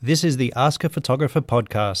This is the Ask a Photographer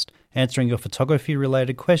podcast, answering your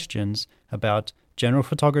photography-related questions about general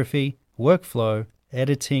photography, workflow,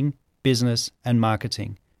 editing, business, and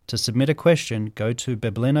marketing. To submit a question, go to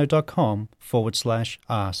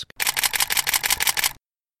beblino.com/ask.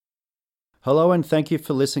 Hello and thank you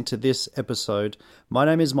for listening to this episode. My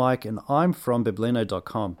name is Mike and I'm from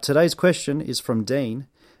beblino.com. Today's question is from Dean,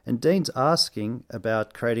 and Dean's asking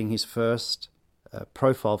about creating his first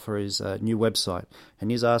profile for his new website.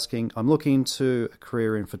 And he's asking, I'm looking into a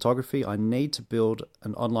career in photography. I need to build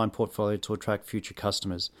an online portfolio to attract future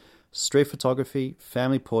customers. Street photography,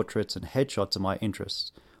 family portraits, and headshots are my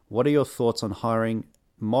interests. What are your thoughts on hiring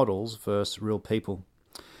models versus real people?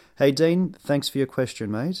 Hey Dean, thanks for your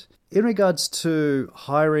question, mate. In regards to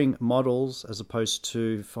hiring models as opposed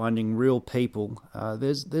to finding real people,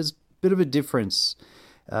 there's a bit of a difference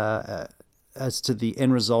as to the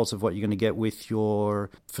end result of what you're going to get with your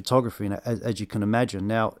photography, as you can imagine.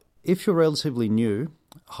 Now, if you're relatively new,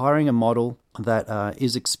 hiring a model that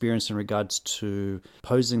is experienced in regards to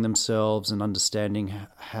posing themselves and understanding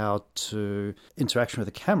how to interaction with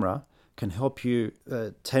a camera can help you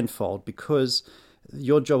tenfold, because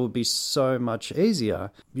your job will be so much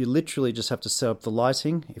easier. You literally just have to set up the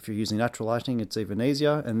lighting. If you're using natural lighting, it's even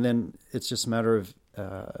easier. And then it's just a matter of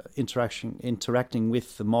interacting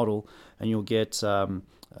with the model, and you'll get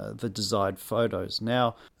the desired photos.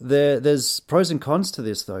 Now, there's pros and cons to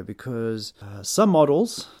this though, because some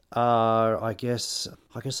models are, I guess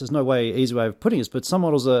there's no easy way of putting this, but some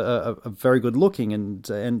models are very good looking,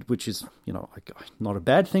 and which is, not a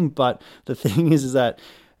bad thing. But the thing is that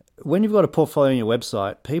when you've got a portfolio on your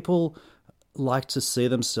website, people like to see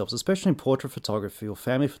themselves, especially in portrait photography or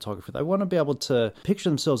family photography. They want to be able to picture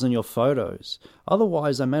themselves in your photos.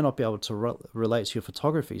 Otherwise, they may not be able to relate to your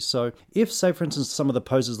photography. So if, say, for instance, some of the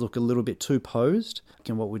poses look a little bit too posed, like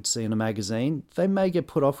in what we'd see in a magazine, they may get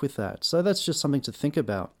put off with that. So that's just something to think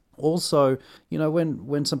about. Also,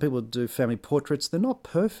 when some people do family portraits, they're not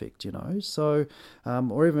perfect, so,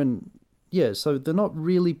 so they're not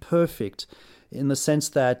really perfect, in the sense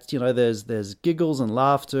that, there's giggles and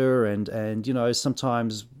laughter and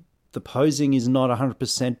sometimes the posing is not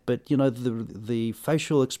 100%, but, the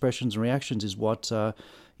facial expressions and reactions is what,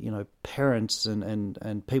 parents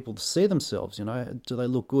and people see themselves, do they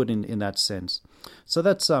look good in that sense? So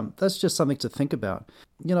that's just something to think about.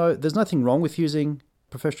 There's nothing wrong with using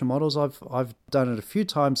professional models. I've done it a few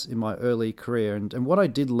times in my early career, and what I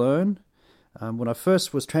did learn when I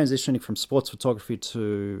first was transitioning from sports photography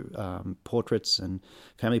to portraits and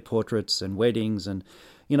family portraits and weddings, and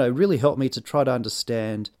it really helped me to try to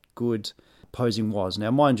understand good posing was.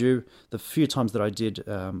 Now, mind you, the few times that I did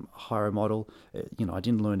hire a model, I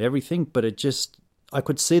didn't learn everything, but I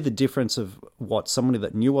could see the difference of what somebody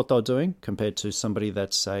that knew what they were doing compared to somebody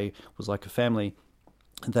that, say, was like a family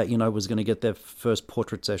that was going to get their first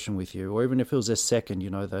portrait session with you, or even if it was their second,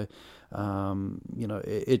 it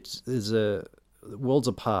is worlds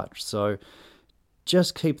apart. So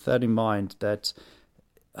just keep that in mind, that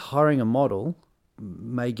hiring a model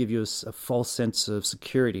may give you a false sense of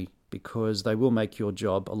security, because they will make your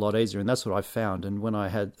job a lot easier, and that's what I found. And when I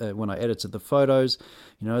edited the photos,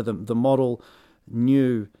 the model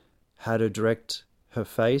knew how to direct her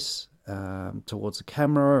face towards the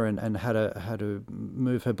camera and how to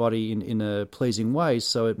move her body in a pleasing way.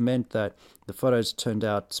 So it meant that the photos turned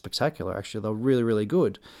out spectacular. Actually, they were really, really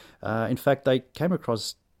good. In fact, they came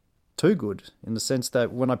across too good, in the sense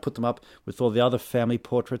that when I put them up with all the other family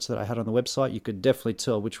portraits that I had on the website, you could definitely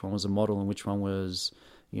tell which one was a model and which one was,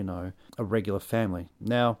 a regular family.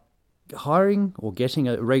 Now, hiring or getting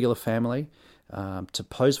a regular family to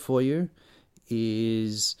pose for you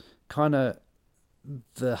is kind of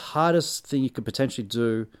the hardest thing you could potentially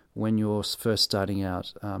do when you're first starting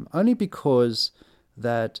out, only because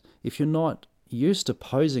that if you're not used to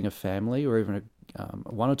posing a family, or even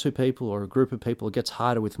one or two people or a group of people, it gets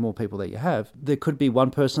harder with more people that you have. There could be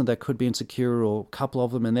one person that could be insecure, or a couple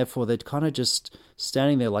of them, and therefore they're kind of just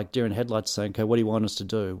standing there like deer in headlights saying, okay, what do you want us to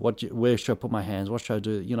do? Where should I put my hands? What should I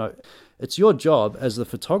do? It's your job as the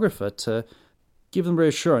photographer to give them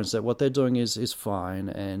reassurance that what they're doing is fine,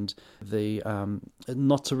 and the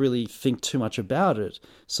not to really think too much about it.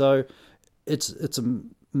 So it's a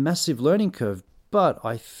massive learning curve. But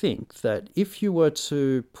I think that if you were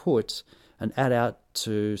to put an ad out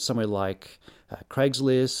to somewhere like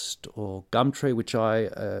Craigslist or Gumtree, which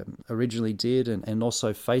I originally did, and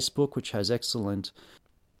also Facebook, which has excellent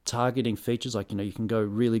targeting features, like, you can go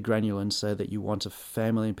really granular and say that you want a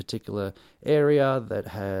family in a particular area that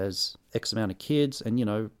has X amount of kids, and,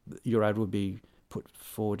 your ad would be put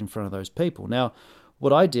forward in front of those people. Now,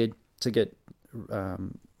 what I did to get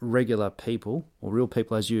regular people or real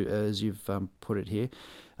people, as you've put it here.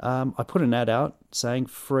 I put an ad out saying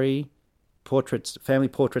free family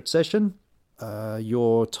portrait session.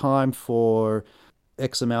 Your time for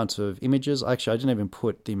X amount of images. Actually, I didn't even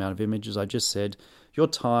put the amount of images. I just said your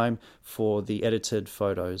time for the edited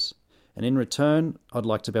photos. And in return, I'd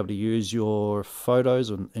like to be able to use your photos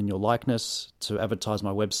and your likeness to advertise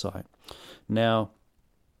my website. Now,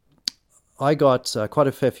 I got quite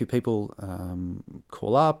a fair few people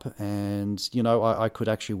call up, and I could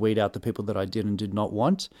actually weed out the people that I did and did not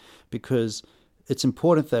want, because it's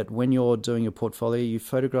important that when you're doing your portfolio, you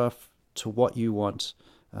photograph to what you want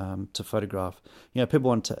to photograph. People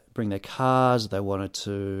want to bring their cars, they wanted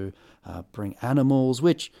to bring animals,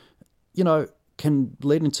 which can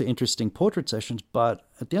lead into interesting portrait sessions. But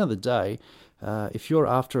at the end of the day, if you're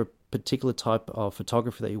after a particular type of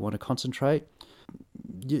photography that you want to concentrate,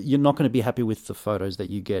 you're not going to be happy with the photos that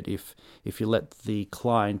you get if you let the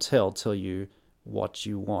clientele tell you what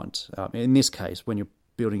you want. In this case, when you're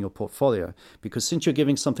building your portfolio, because since you're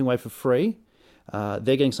giving something away for free, they're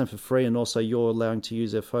getting something for free, and also you're allowing to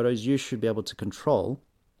use their photos, you should be able to control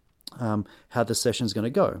how the session's going to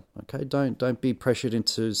go. Okay, don't be pressured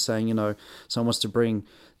into saying someone wants to bring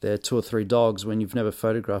their 2 or 3 dogs when you've never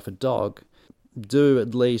photographed a dog. Do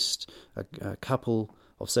at least a couple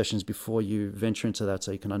of sessions before you venture into that,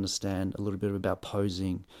 so you can understand a little bit about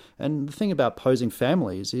posing. And the thing about posing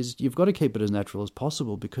families is you've got to keep it as natural as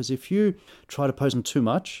possible, because if you try to pose them too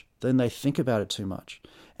much, then they think about it too much.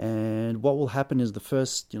 And what will happen is the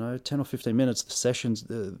first 10 or 15 minutes, the sessions,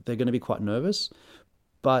 they're going to be quite nervous.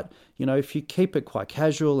 But, if you keep it quite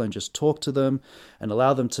casual and just talk to them and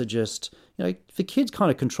allow them to just, the kids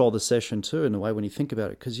kind of control the session too, in a way, when you think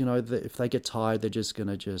about it. Because, if they get tired, they're just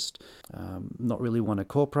going to not really want to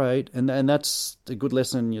cooperate. And that's a good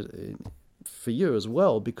lesson for you as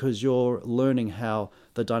well, because you're learning how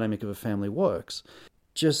the dynamic of a family works.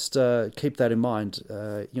 Just keep that in mind.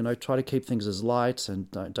 Try to keep things as light,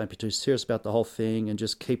 and don't be too serious about the whole thing, and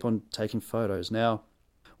just keep on taking photos. Now,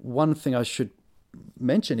 one thing I should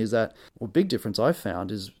mention is that a big difference I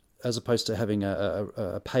found is, as opposed to having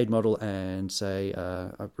a paid model and, say,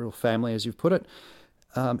 a real family, as you've put it,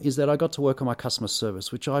 is that I got to work on my customer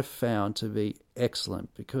service, which I found to be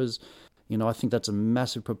excellent, because, I think that's a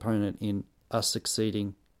massive proponent in us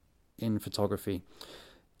succeeding in photography.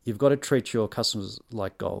 You've got to treat your customers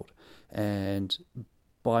like gold. And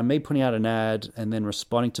by me putting out an ad and then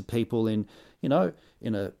responding to people in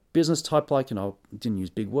a business type, didn't use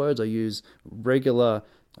big words. I use regular,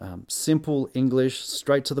 simple English,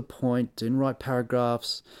 straight to the point, didn't write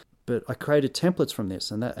paragraphs. But I created templates from this,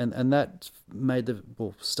 and that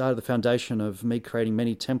started the foundation of me creating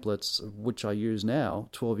many templates, which I use now,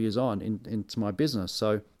 12 years on, into my business.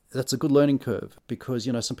 So that's a good learning curve, because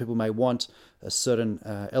some people may want a certain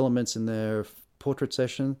elements in their portrait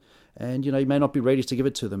session, and you may not be ready to give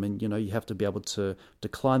it to them, and you have to be able to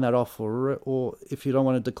decline that off, or if you don't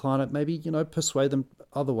want to decline it, maybe persuade them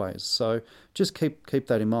other ways. So just keep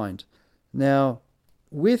that in mind. Now,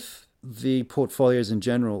 with the portfolios in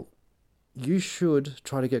general, you should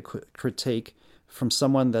try to get critique from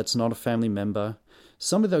someone that's not a family member,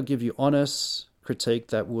 somebody that'll give you honest critique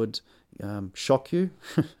that would shock you.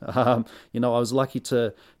 I was lucky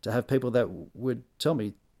to have people that would tell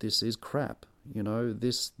me, this is crap.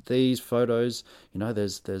 These photos,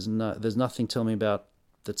 there's nothing telling me about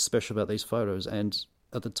that's special about these photos. And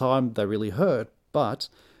at the time, they really hurt. But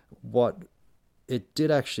what it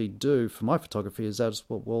did actually do for my photography is that,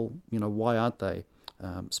 well, why aren't they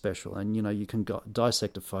special? And you can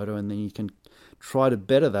dissect a photo, and then you can try to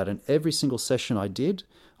better that. And every single session I did,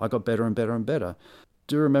 I got better and better and better.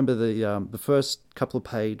 Do remember the first couple of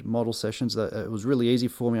paid model sessions, that it was really easy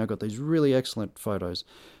for me. I got these really excellent photos.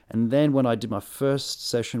 And then when I did my first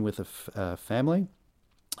session with a family,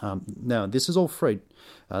 now this is all free.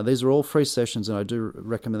 These are all free sessions, and I do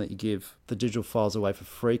recommend that you give the digital files away for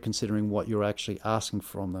free, considering what you're actually asking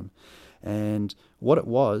from them. And what it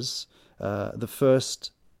was, the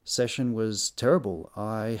first session was terrible.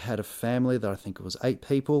 I had a family that I think it was 8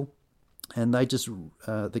 people. And they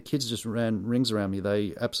the kids just ran rings around me.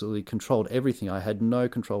 They absolutely controlled everything. I had no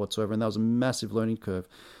control whatsoever, and that was a massive learning curve.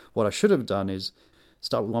 What I should have done is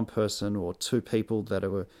start with one person or 2 people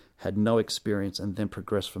that had no experience, and then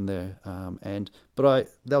progress from there.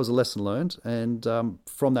 But that was a lesson learned, and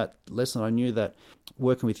from that lesson, I knew that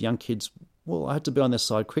working with young kids, I had to be on their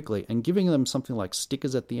side quickly, and giving them something like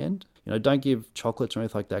stickers at the end. Don't give chocolates or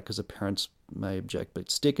anything like that, because the parents may object. But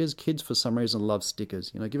stickers, kids for some reason love stickers.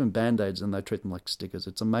 Give them Band-Aids and they treat them like stickers.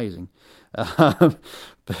 It's amazing.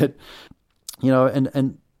 But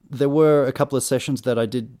and there were a couple of sessions that I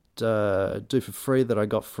did do for free that I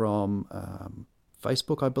got from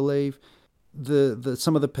Facebook, I believe.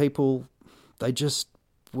 Some of the people, they just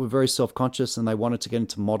were very self-conscious and they wanted to get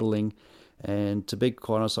into modeling. And to be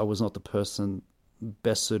quite honest, I was not the person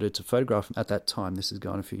best suited to photograph at that time. This is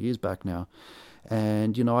going a few years back now.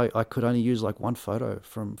 And, I could only use like one photo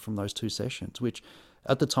from those 2 sessions, which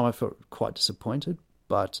at the time I felt quite disappointed,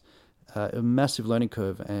 but a massive learning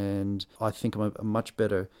curve. And I think I'm a much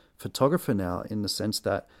better photographer now in the sense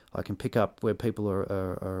that I can pick up where people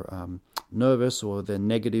are nervous or they're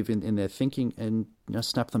negative in their thinking and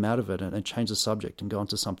snap them out of it and change the subject and go on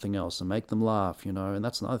to something else and make them laugh, and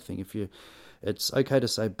that's another thing. It's okay to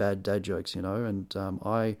say bad dad jokes, and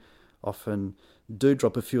I often do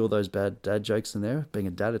drop a few of those bad dad jokes in there. Being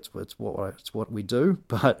a dad, it's what we do,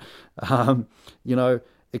 but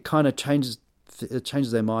it kind of changes. It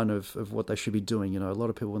changes their mind of what they should be doing. A lot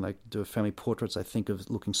of people, when they do family portraits, they think of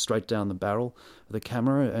looking straight down the barrel of the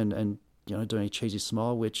camera and doing a cheesy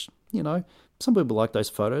smile, which, some people like those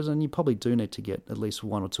photos, and you probably do need to get at least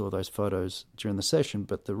 1 or 2 of those photos during the session.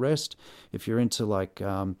 But the rest, if you're into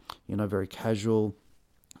very casual,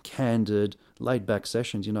 candid, laid-back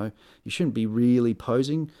sessions, you shouldn't be really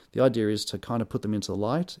posing. The idea is to kind of put them into the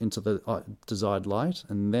light, into the desired light,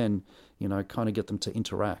 and then, kind of get them to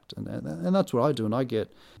interact. And that's what I do. And I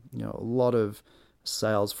get, a lot of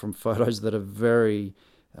sales from photos that are very,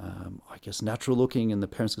 natural looking. And the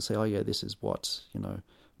parents can say, oh, yeah, this is what,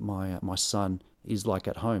 my son is like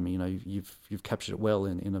at home. You've captured it well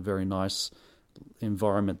in a very nice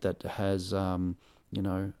environment that has, all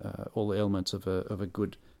the elements of a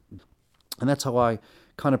good. And that's how I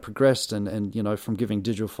kind of progressed and from giving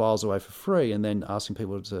digital files away for free and then asking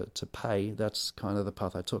people to pay. That's kind of the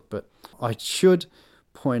path I took. But I should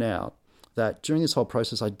point out that during this whole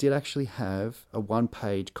process, I did actually have a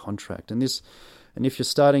 1-page contract. And if you're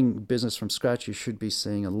starting business from scratch, you should be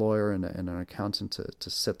seeing a lawyer and an accountant to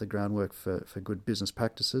set the groundwork for good business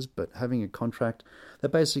practices. But having a contract that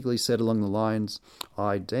basically said along the lines,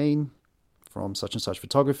 I, Dean, from such and such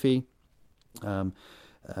photography,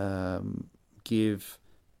 give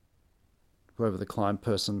whoever the client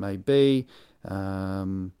person may be.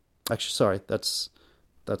 Actually, sorry, that's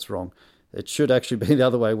wrong. It should actually be the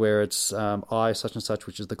other way, where it's I such and such,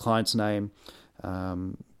 which is the client's name.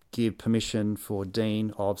 Give permission for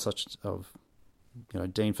Dean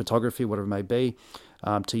Dean Photography, whatever it may be,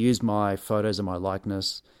 to use my photos and my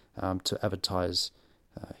likeness to advertise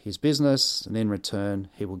his business, and in return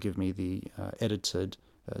he will give me the edited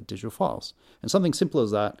digital files. And something simple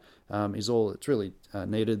as that is all it's really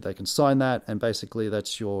needed. They can sign that, and basically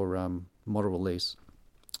that's your model release.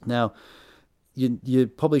 Now, you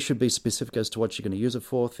probably should be specific as to what you're going to use it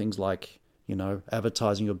for. Things like,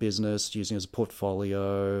 advertising your business, using it as a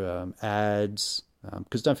portfolio, ads.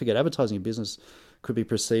 Because don't forget, advertising your business could be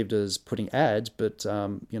perceived as putting ads, but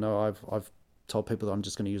I've told people that I'm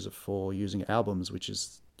just going to use it for using albums, which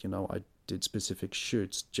is, I did specific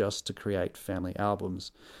shoots just to create family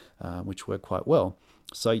albums, which work quite well.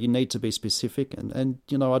 So you need to be specific, and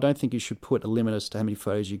I don't think you should put a limit as to how many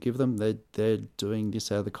photos you give them. They're doing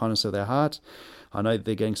this out of the kindness of their heart. I know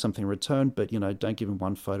they're getting something in return, but don't give them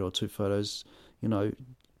 1 photo or 2 photos.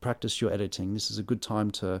 Practice your editing. This is a good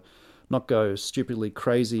time to not go stupidly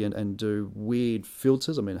crazy and do weird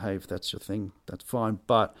filters. I mean, hey, if that's your thing, that's fine.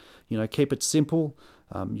 But keep it simple.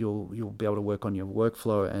 You'll be able to work on your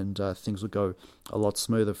workflow, and things will go a lot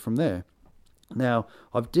smoother from there. Now,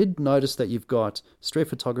 I did notice that you've got street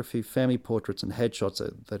photography, family portraits, and headshots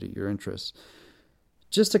that are your interests.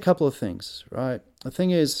 Just a couple of things, right? The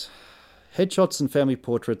thing is, headshots and family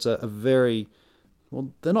portraits are very,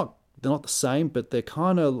 well, they're not the same, but they're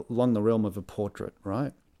kind of along the realm of a portrait,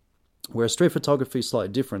 right? Whereas street photography is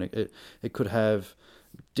slightly different. It could have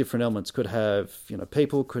different elements. Could have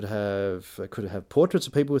people. Could have portraits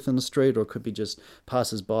of people within the street, or it could be just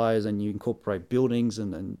passers-by, and you incorporate buildings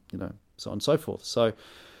and so on and so forth. So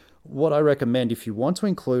what I recommend, if you want to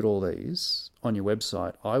include all these on your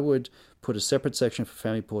website, I would put a separate section for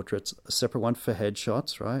family portraits, a separate one for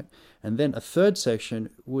headshots, right? And then a third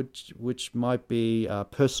section which might be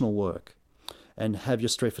personal work, and have your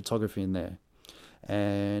street photography in there.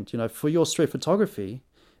 And for your street photography,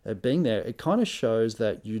 being there, it kind of shows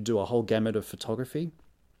that you do a whole gamut of photography.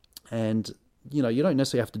 And you don't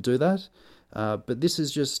necessarily have to do that, but this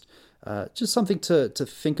is just something to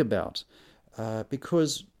think about,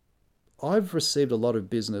 because I've received a lot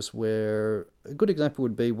of business where a good example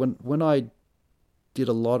would be when I did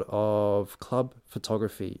a lot of club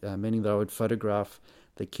photography, meaning that I would photograph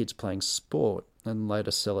the kids playing sport and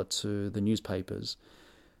later sell it to the newspapers.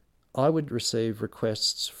 I would receive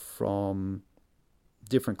requests from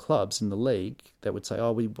different clubs in the league that would say,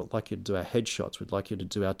 oh, we would like you to do our headshots, we'd like you to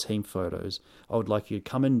do our team photos, I would like you to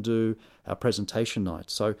come and do our presentation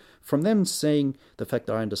night. So from them seeing the fact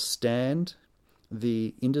that I understand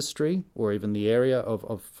the industry or even the area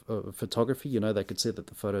of photography, they could see that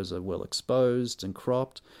the photos are well exposed and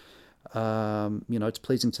cropped. It's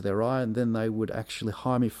pleasing to their eye, and then they would actually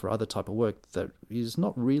hire me for other type of work that is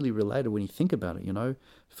not really related when you think about it.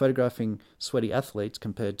 Photographing sweaty athletes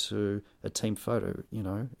compared to a team photo,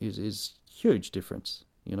 is huge difference.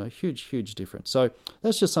 Huge difference. So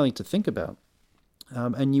that's just something to think about.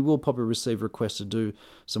 And you will probably receive requests to do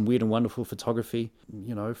some weird and wonderful photography,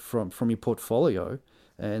 from your portfolio.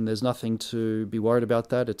 And there's nothing to be worried about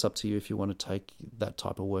that. It's up to you if you want to take that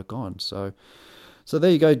type of work on. So there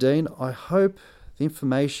you go, Dean. I hope the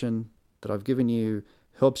information that I've given you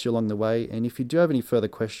helps you along the way. And if you do have any further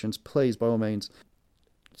questions, please, by all means,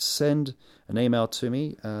 send an email to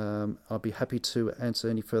me. I'll be happy to answer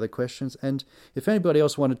any further questions. And if anybody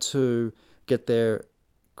else wanted to get their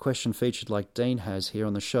question featured like Dean has here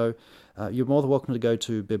on the show, you're more than welcome to go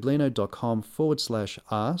to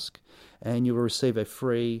biblino.com/ask, and you will receive a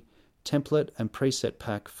free template and preset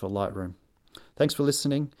pack for Lightroom. Thanks for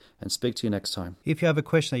listening, and speak to you next time. If you have a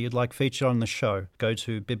question that you'd like featured on the show, go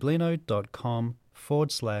to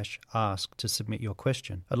biblino.com/ask to submit your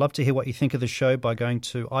question. I'd love to hear what you think of the show by going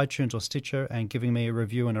to iTunes or Stitcher and giving me a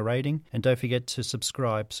review and a rating. And don't forget to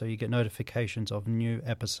subscribe so you get notifications of new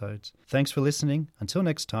episodes. Thanks for listening. Until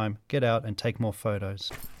next time, get out and take more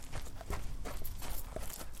photos.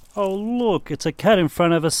 Oh, look, it's a cat in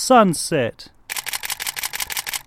front of a sunset.